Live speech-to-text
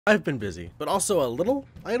I've been busy, but also a little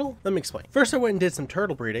idle. Let me explain. First, I went and did some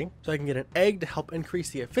turtle breeding so I can get an egg to help increase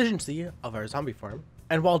the efficiency of our zombie farm.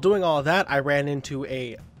 And while doing all of that, I ran into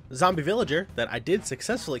a zombie villager that I did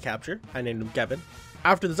successfully capture. I named him Kevin.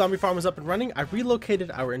 After the zombie farm was up and running, I relocated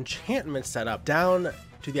our enchantment setup down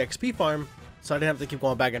to the XP farm so I didn't have to keep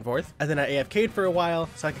going back and forth. And then I AFK'd for a while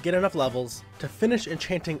so I could get enough levels to finish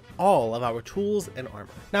enchanting all of our tools and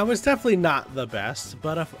armor. Now, it's definitely not the best,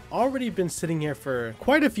 but I've already been sitting here for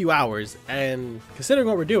quite a few hours, and considering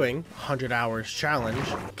what we're doing, 100 hours challenge,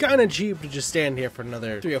 kind of cheap to just stand here for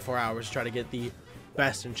another 3 or 4 hours to try to get the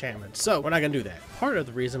best enchantment. So we're not gonna do that. Part of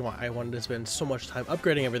the reason why I wanted to spend so much time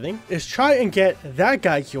upgrading everything is try and get that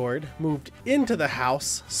guy cured, moved into the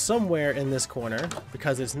house somewhere in this corner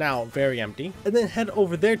because it's now very empty, and then head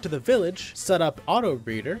over there to the village, set up auto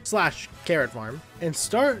breeder / carrot farm, and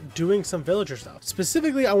start doing some villager stuff.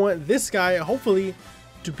 Specifically, I want this guy hopefully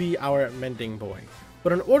to be our mending boy.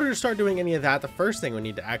 But in order to start doing any of that, the first thing we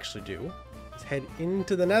need to actually do is head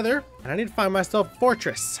into the nether, and I need to find myself a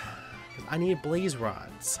fortress. I need blaze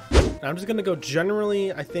rods. Now I'm just gonna go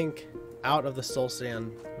generally, I think, out of the Soul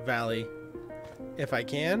Sand Valley if I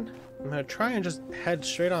can. I'm gonna try and just head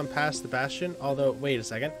straight on past the bastion, although, wait a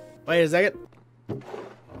second.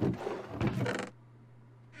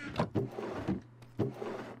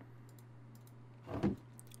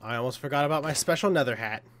 I almost forgot about my special nether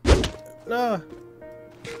hat. No.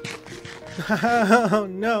 Oh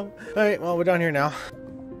no. Alright, well, we're down here now.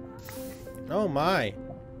 Oh my.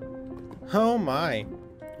 Oh my.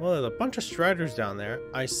 Well, there's a bunch of striders down there.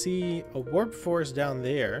 I see a warped forest down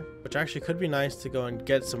there, which actually could be nice to go and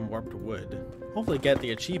get some warped wood. Hopefully get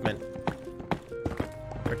the achievement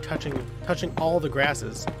for touching all the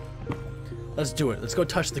grasses. Let's do it. Let's go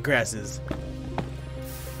touch the grasses.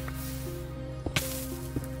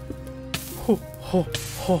 Oh,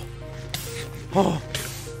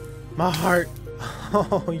 my heart.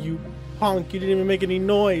 Oh, you punk. You didn't even make any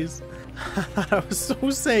noise. I was so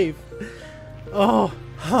safe. Oh.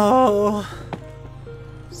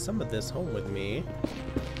 Some of this home with me.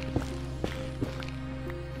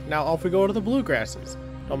 Now off we go to the blue grasses.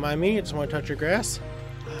 Don't mind me, I just want to touch your grass.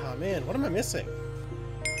 Oh man, what am I missing?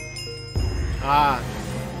 Ah.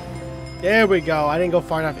 There we go. I didn't go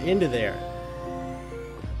far enough into there.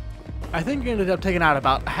 I think you ended up taking out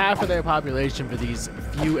about half of their population for these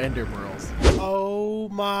few ender pearls. Oh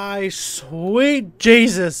my sweet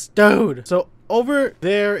Jesus, dude. So over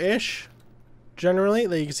there-ish, generally,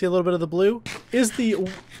 you can see a little bit of the blue, is the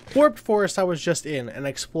warped forest I was just in and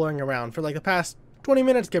exploring around for like the past 20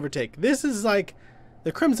 minutes, give or take. This is like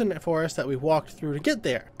the crimson forest that we walked through to get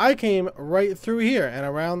there. I came right through here and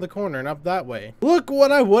around the corner and up that way. Look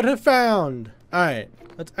what I would have found. All right,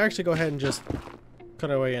 let's actually go ahead and just cut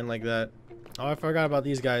our way in like that. Oh, I forgot about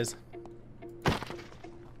these guys.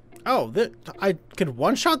 Oh, I could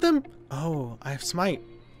one-shot them? Oh, I have smite.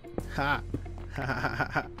 Ha.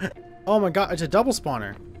 Oh my god, it's a double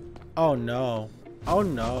spawner. Oh no. Oh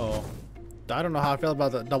no. I don't know how I feel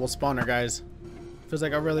about the double spawner, guys. Feels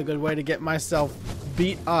like a really good way to get myself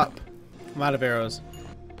beat up. I'm out of arrows.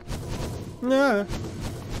 Nah.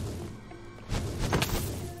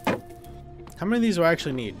 How many of these do I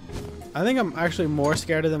actually need? I think I'm actually more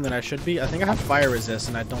scared of them than I should be. I think I have fire resist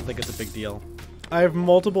and I don't think it's a big deal. I have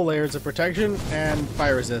multiple layers of protection and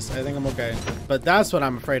fire resist. I think I'm okay. But that's what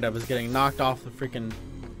I'm afraid of, is getting knocked off the freaking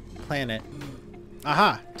planet.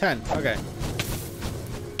 Aha, 10. Okay.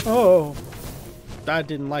 Oh, I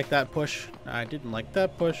didn't like that push. I didn't like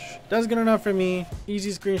that push. That's good enough for me.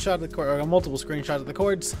 Easy screenshot of the cord, or multiple screenshots of the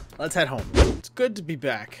cords. Let's head home. It's good to be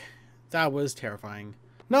back. That was terrifying.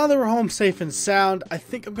 Now that we're home safe and sound, I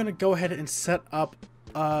think I'm gonna go ahead and set up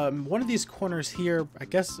one of these corners here. I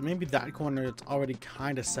guess maybe that corner that's already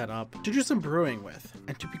kind of set up to do some brewing with.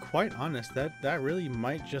 And to be quite honest, that really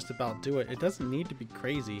might just about do it. It doesn't need to be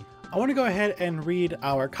crazy. I want to go ahead and read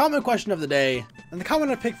our comment question of the day. And the comment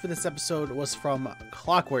I picked for this episode was from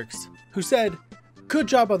Clockworks, who said, "Good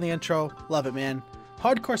job on the intro. Love it, man.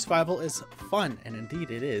 Hardcore survival is fun," and indeed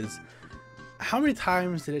it is. "How many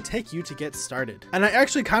times did it take you to get started?" And I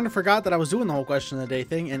actually kind of forgot that I was doing the whole question of the day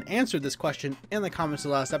thing and answered this question in the comments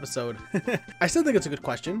of the last episode. I still think it's a good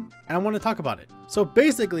question and I want to talk about it. So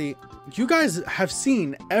basically, you guys have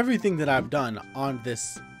seen everything that I've done on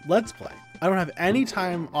this Let's Play. I don't have any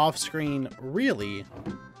time off screen really,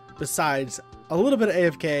 besides a little bit of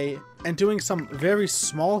AFK and doing some very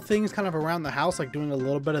small things kind of around the house, like doing a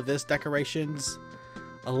little bit of this decorations,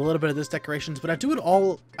 a little bit of this decorations, but I do it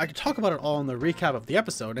all, I can talk about it all in the recap of the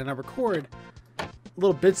episode, and I record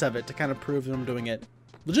little bits of it to kind of prove that I'm doing it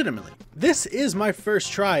legitimately. This is my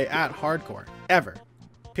first try at hardcore, ever,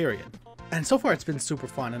 period. And so far it's been super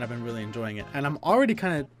fun and I've been really enjoying it. And I'm already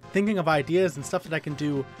kind of thinking of ideas and stuff that I can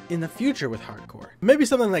do in the future with hardcore. Maybe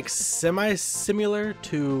something like semi-similar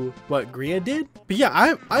to what Gria did. But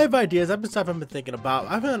yeah, I have ideas. I've been stuff I've been thinking about.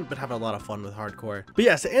 I've been having a lot of fun with hardcore. But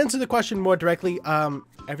yes, to answer the question more directly,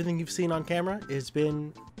 everything you've seen on camera has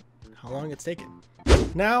been how long it's taken.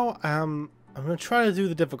 Now, I'm gonna try to do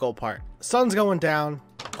the difficult part. Sun's going down.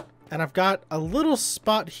 And I've got a little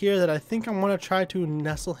spot here that I think I'm gonna try to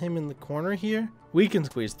nestle him in the corner here. We can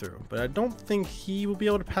squeeze through, but I don't think he will be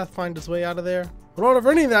able to pathfind his way out of there. In order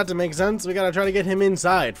for any of that to make sense, we gotta try to get him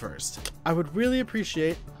inside first. I would really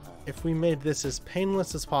appreciate if we made this as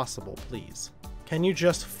painless as possible, please. Can you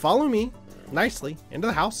just follow me nicely into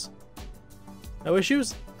the house? No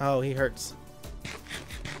issues? Oh, he hurts.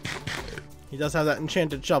 He does have that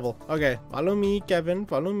enchanted shovel. Okay, follow me, Kevin,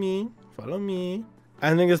 follow me, follow me.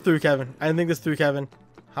 I think it's through, Kevin. I think it's through, Kevin.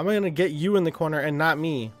 How am I gonna get you in the corner and not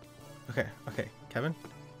me? Okay, okay, Kevin.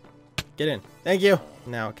 Get in. Thank you.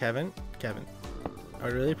 Now, Kevin, I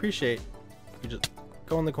would really appreciate you just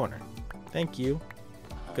go in the corner. Thank you.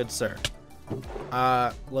 Good sir.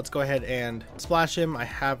 Let's go ahead and splash him. I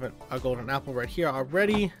have a golden apple right here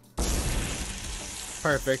already.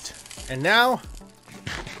 Perfect. And now,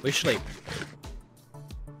 we sleep.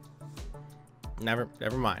 Never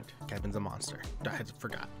mind. Kevin's a monster. I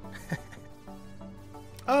forgot.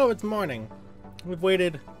 Oh, it's morning. We've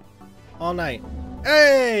waited all night.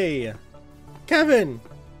 Hey! Kevin!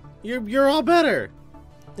 You're all better!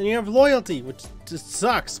 And you have loyalty, which just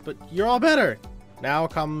sucks, but you're all better! Now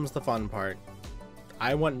comes the fun part.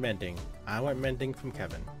 I want mending. I want mending from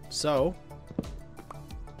Kevin. So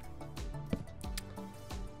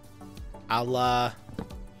I'll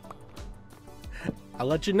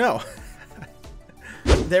let you know.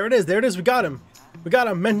 There it is, we got him. We got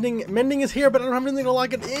him. Mending is here, but I don't have anything to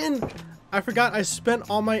lock it in. I forgot I spent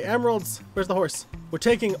all my emeralds. Where's the horse? We're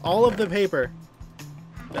taking all of the paper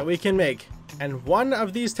that we can make and one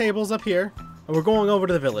of these tables up here, and we're going over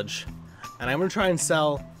to the village. And I'm gonna try and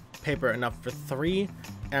sell paper enough for 3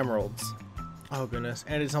 emeralds. Oh goodness,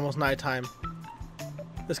 and it's almost nighttime.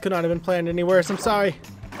 This could not have been planned any worse, I'm sorry.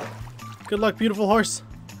 Good luck, beautiful horse.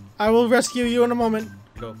 I will rescue you in a moment.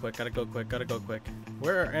 Go quick, gotta go quick, gotta go quick.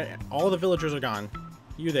 Where are all the villagers are gone?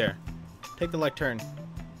 You there. Take the lectern.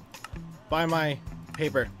 Buy my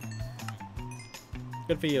paper.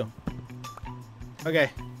 Good for you. Okay,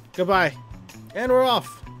 goodbye. And we're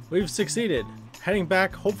off. We've succeeded. Heading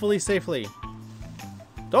back, hopefully safely.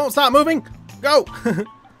 Don't stop moving! Go!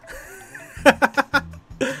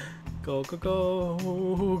 Go, go,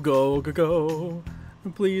 go, go, go, go.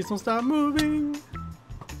 Please don't stop moving.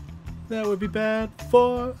 That would be bad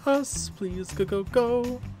for us. Please go, go,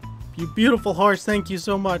 go. You beautiful horse, thank you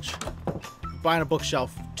so much. Buying a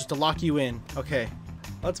bookshelf just to lock you in. Okay,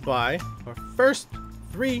 let's buy our first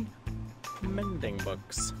 3 mending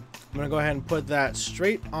books. I'm gonna go ahead and put that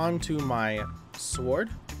straight onto my sword,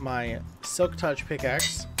 my silk touch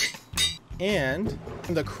pickaxe, and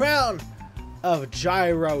the crown of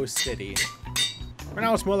Gyro City. Right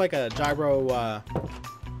now it's more like a gyro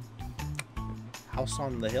house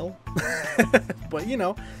on the hill. But you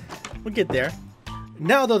know, we'll get there.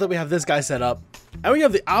 Now though that we have this guy set up, and we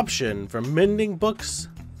have the option for mending books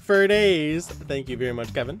for days, thank you very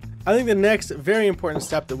much, Kevin. I think the next very important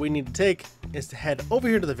step that we need to take is to head over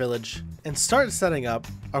here to the village and start setting up,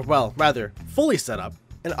 or well, rather, fully set up,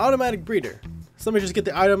 an automatic breeder. So let me just get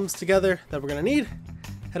the items together that we're gonna need,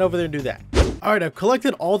 head over there and do that. Alright, I've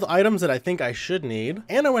collected all the items that I think I should need,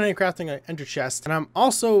 and I went ahead and crafting an ender chest, and I'm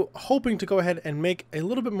also hoping to go ahead and make a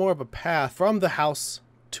little bit more of a path from the house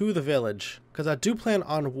to the village, because I do plan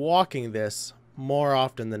on walking this more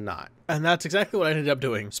often than not. And that's exactly what I ended up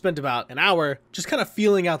doing. Spent about an hour just kind of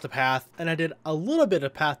feeling out the path, and I did a little bit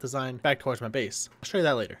of path design back towards my base. I'll show you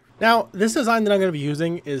that later. Now, this design that I'm going to be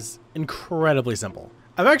using is incredibly simple.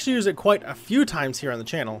 I've actually used it quite a few times here on the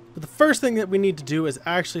channel, but the first thing that we need to do is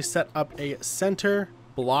actually set up a center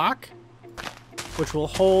block, which will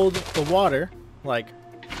hold the water, like,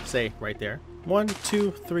 say, right there. 1,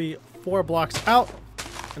 2, 3, 4 blocks out,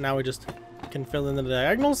 and now we just can fill in the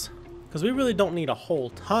diagonals, because we really don't need a whole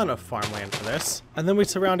ton of farmland for this. And then we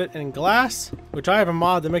surround it in glass, which I have a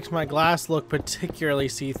mod that makes my glass look particularly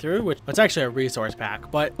see-through, which it's actually a resource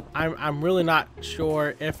pack, but I'm really not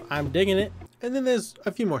sure if I'm digging it. And then there's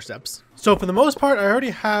a few more steps. So for the most part, I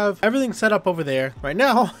already have everything set up over there. Right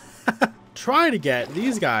now, try to get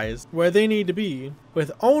these guys where they need to be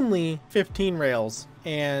with only 15 rails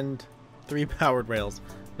and 3 powered rails,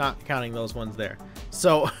 not counting those ones there.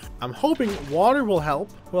 So I'm hoping water will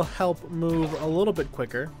help move a little bit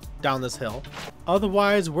quicker down this hill.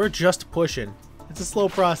 Otherwise, we're just pushing. It's a slow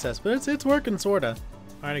process, but it's working, sorta.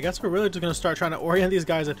 Alright, I guess we're really just gonna start trying to orient these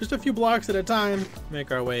guys at just a few blocks at a time.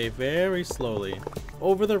 Make our way very slowly.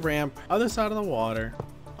 Over the ramp, other side of the water.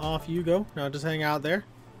 Off you go. Now just hang out there.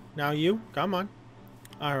 Now you, come on.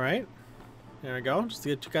 Alright. There we go. Just to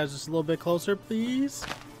get you guys just a little bit closer, please.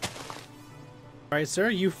 Alright, sir,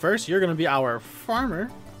 you first. You're gonna be our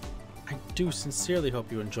farmer. I do sincerely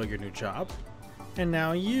hope you enjoy your new job. And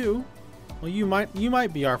now you, well, you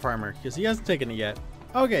might be our farmer because he hasn't taken it yet.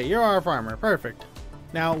 Okay, you're our farmer. Perfect.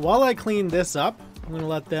 Now, while I clean this up, I'm gonna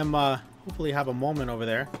let them hopefully have a moment over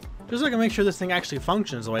there, just so I can make sure this thing actually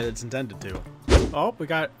functions the way that it's intended to. Oh, we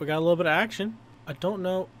got a little bit of action. I don't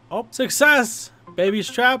know. Oh, success! Baby's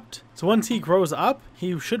trapped. So once he grows up,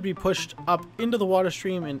 he should be pushed up into the water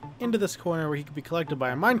stream and into this corner where he can be collected by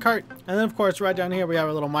a minecart. And then of course right down here we have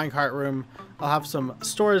a little minecart room. I'll have some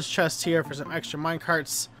storage chests here for some extra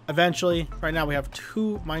minecarts eventually. Right now we have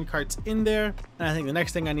 2 minecarts in there. And I think the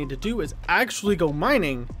next thing I need to do is actually go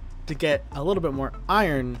mining to get a little bit more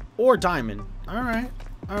iron or diamond. Alright,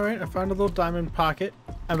 I found a little diamond pocket.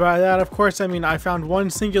 And by that, of course, I mean I found 1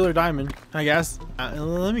 singular diamond, I guess.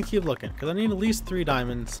 Let me keep looking, because I need at least 3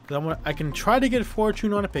 diamonds. I can try to get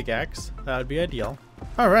fortune on a pickaxe. That would be ideal.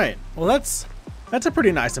 Alright, well that's a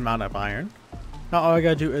pretty nice amount of iron. Now all I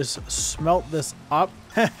gotta do is smelt this up.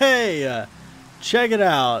 Hey, check it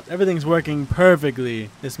out. Everything's working perfectly.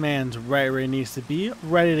 This man's right where he needs to be,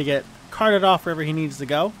 ready to get carted off wherever he needs to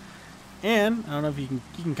go. And I don't know if you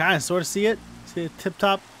can kind of sort of see it. See it tipped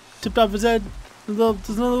off his head. There's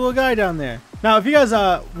another little guy down there. Now, if you guys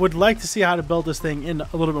would like to see how to build this thing in a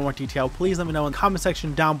little bit more detail, please let me know in the comment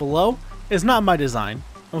section down below. It's not my design.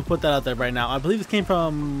 I'm gonna put that out there right now. I believe this came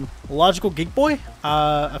from Logical Geek Boy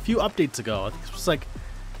a few updates ago. I think this was like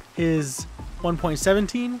his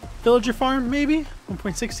 1.17 villager farm, maybe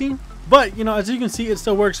 1.16. But you know, as you can see, it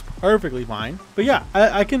still works perfectly fine. But yeah,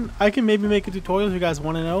 I can maybe make a tutorial if you guys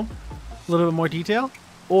want to know a little bit more detail,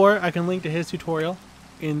 or I can link to his tutorial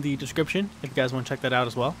in the description if you guys want to check that out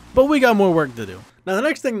as well. But we got more work to do. Now the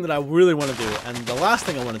next thing that I really want to do, and the last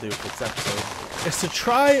thing I want to do for this episode, is to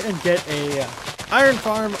try and get a iron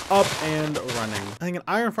farm up and running. I think an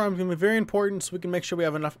iron farm is going to be very important so we can make sure we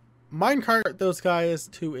have enough minecart those guys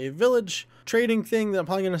to a village trading thing that I'm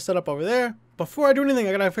probably going to set up over there. Before I do anything,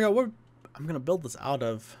 I gotta figure out what I'm going to build this out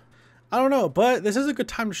of. I don't know, but this is a good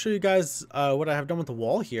time to show you guys what I have done with the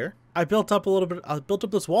wall here. I built up a little bit, I built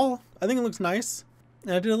up this wall. I think it looks nice.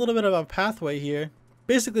 And I did a little bit of a pathway here.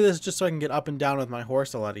 Basically, this is just so I can get up and down with my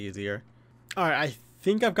horse a lot easier. Alright, I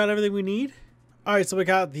think I've got everything we need. Alright, so we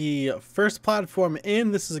got the first platform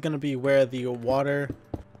in. This is going to be where the water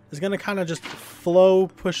is going to kind of just flow,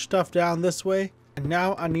 push stuff down this way. And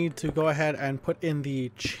now I need to go ahead and put in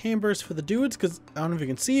the chambers for the dudes, because I don't know if you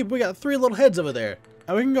can see, but we got 3 little heads over there.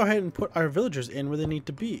 And we can go ahead and put our villagers in where they need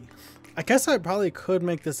to be. I guess I probably could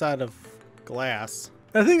make this out of glass.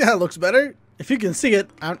 I think that looks better. If you can see it,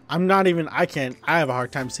 I'm not even, I have a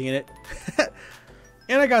hard time seeing it.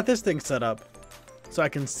 And I got this thing set up so I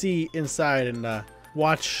can see inside and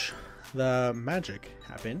watch the magic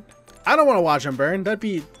happen. I don't want to watch them burn. That'd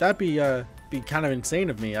be kind of insane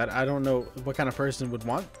of me. I don't know what kind of person would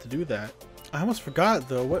want to do that. I almost forgot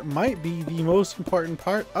though what might be the most important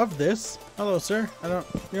part of this. Hello, sir.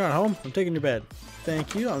 You're not home. I'm taking your bed.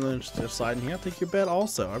 Thank you. I'm just sliding here. I'll take your bed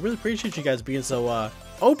also. I really appreciate you guys being so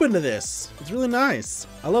open to this. It's really nice.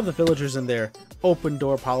 I love the villagers in their open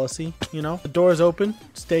door policy. You know, the door is open.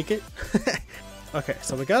 Just take it. Okay,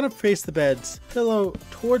 so we gotta face the beds, pillow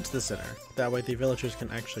towards the center. That way the villagers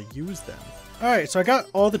can actually use them. All right, so I got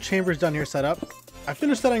all the chambers down here set up. I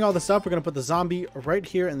finished setting all this up. We're gonna put the zombie right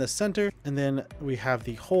here in the center, and then we have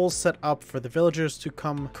the holes set up for the villagers to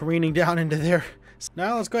come careening down into there.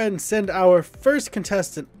 Now let's go ahead and send our first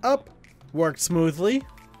contestant up. Worked smoothly.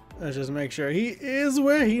 Let's just make sure he is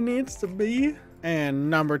where he needs to be.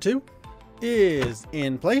 And number 2 is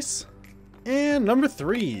in place. And number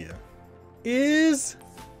 3 is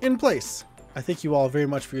in place. I thank you all very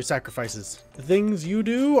much for your sacrifices. The things you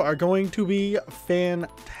do are going to be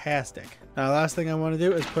fantastic. Now, last thing I want to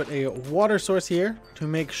do is put a water source here to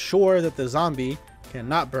make sure that the zombie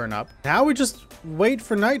cannot burn up. Now we just wait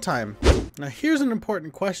for nighttime. Now, here's an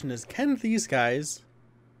important question is, can these guys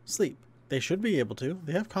sleep? They should be able to.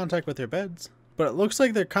 They have contact with their beds. But it looks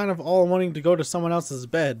like they're kind of all wanting to go to someone else's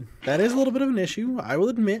bed. That is a little bit of an issue, I will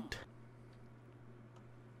admit.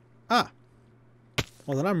 Ah.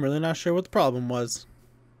 Well, then I'm really not sure what the problem was.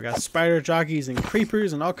 We got spider jockeys and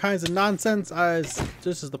creepers and all kinds of nonsense.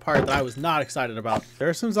 This is the part that I was not excited about. There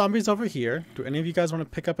are some zombies over here. Do any of you guys want to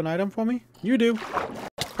pick up an item for me? You do.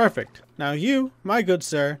 Perfect. Now you, my good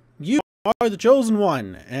sir, you are the chosen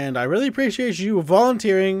one, and I really appreciate you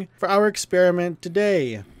volunteering for our experiment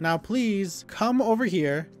today. Now please come over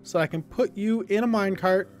here so I can put you in a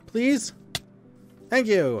minecart, please. Thank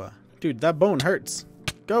you. Dude, that bone hurts.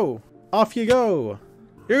 Go. Off you go.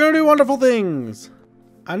 You're gonna do wonderful things.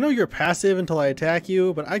 I know you're passive until I attack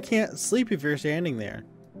you, but I can't sleep if you're standing there.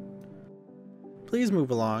 Please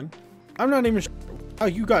move along. I'm not even sure how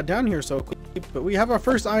you got down here so quick, but we have our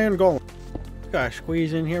first iron golem. Gosh,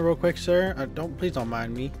 squeeze in here real quick, sir. Please don't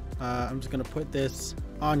mind me. I'm just gonna put this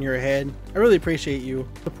on your head. I really appreciate you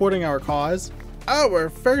supporting our cause. Our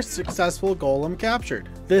first successful golem captured.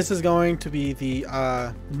 This is going to be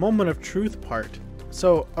the moment of truth part.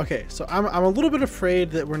 So, okay, so I'm a little bit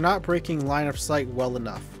afraid that we're not breaking line of sight well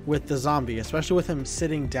enough with the zombie, especially with him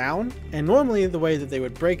sitting down. And normally the way that they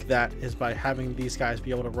would break that is by having these guys be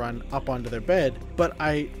able to run up onto their bed. But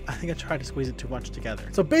I think I tried to squeeze it too much together.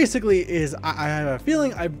 So basically I have a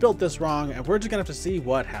feeling I built this wrong, and we're just gonna have to see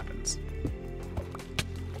what happens.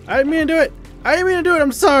 I didn't mean to do it. I didn't mean to do it.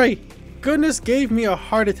 I'm sorry. Goodness gave me a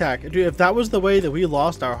heart attack. Dude, if that was the way that we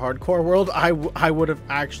lost our hardcore world, I would have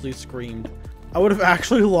actually screamed. I would have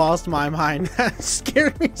actually lost my mind. That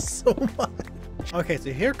scared me so much. Okay, so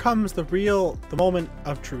here comes the moment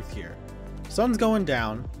of truth here. Sun's going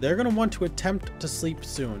down. They're gonna want to attempt to sleep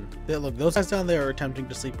soon. Look, those guys down there are attempting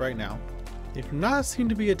to sleep right now. They've not seemed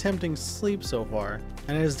to be attempting sleep so far,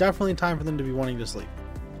 and it is definitely time for them to be wanting to sleep.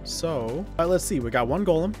 So, let's see. We got one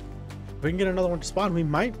golem. If we can get another one to spawn, we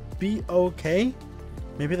might be okay.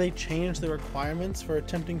 Maybe they changed the requirements for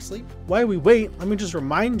attempting sleep. While we wait, let me just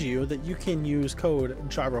remind you that you can use code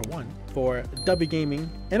Gyro1 for Dubby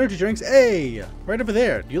Gaming energy drinks. Hey, right over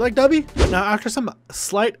there. Do you like Dubby? Now, after some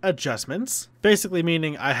slight adjustments, basically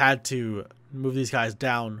meaning I had to move these guys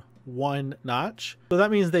down one notch. So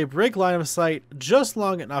that means they break line of sight just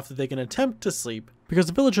long enough that they can attempt to sleep, because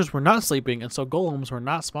the villagers were not sleeping and so golems were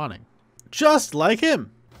not spawning. Just like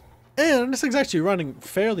him. And this thing's actually running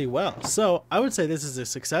fairly well, so I would say this is a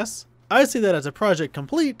success. I see that as a project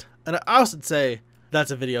complete, and I also say that's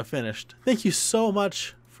a video finished. Thank you so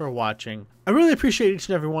much for watching. I really appreciate each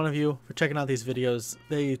and every one of you for checking out these videos.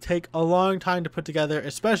 They take a long time to put together,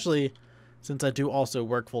 especially since I do also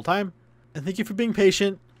work full time. And thank you for being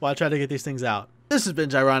patient while I try to get these things out. This has been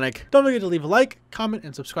Jironic. Don't forget to leave a like, comment,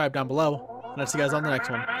 and subscribe down below. And I'll see you guys on the next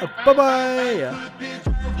one. Bye-bye!